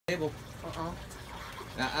Table.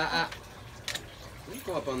 You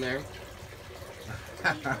go up on there.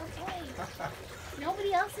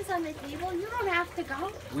 Nobody else is on the table. You don't have to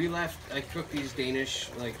go. We left. I cooked these Danish,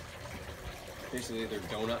 like, basically they're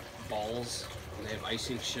donut balls. And they have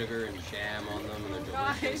icing sugar and jam on them, and they're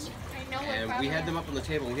delicious. I know. And we had them up on the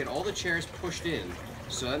table. We had all the chairs pushed in,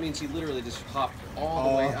 so that means he literally just hopped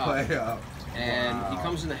all the way up. And he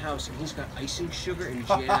comes in the house and he's got icing sugar and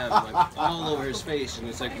jam like all over his face. And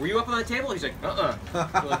it's like, were you up on that table? He's like, We're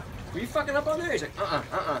like, were you fucking up on there? He's like, No.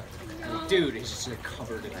 Like, dude, he's just like,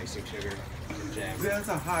 covered in icing sugar and jam. That's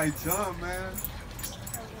a high jump, man.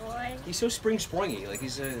 Oh boy. He's so spring-springy. Like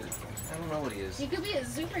he's a, I don't know what he is. He could be a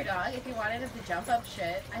super dog if you wanted him to jump up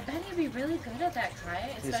shit. I bet he'd be really good at that,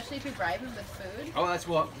 Kai, especially if you bribe him with food. Oh, that's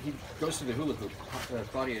what he goes to the hula hoop.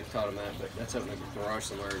 Claudia taught him that, but that's out in the garage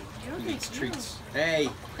somewhere. He eats treats. Hey,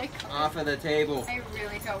 off of the table. I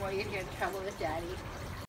really don't want you to get in trouble with Daddy.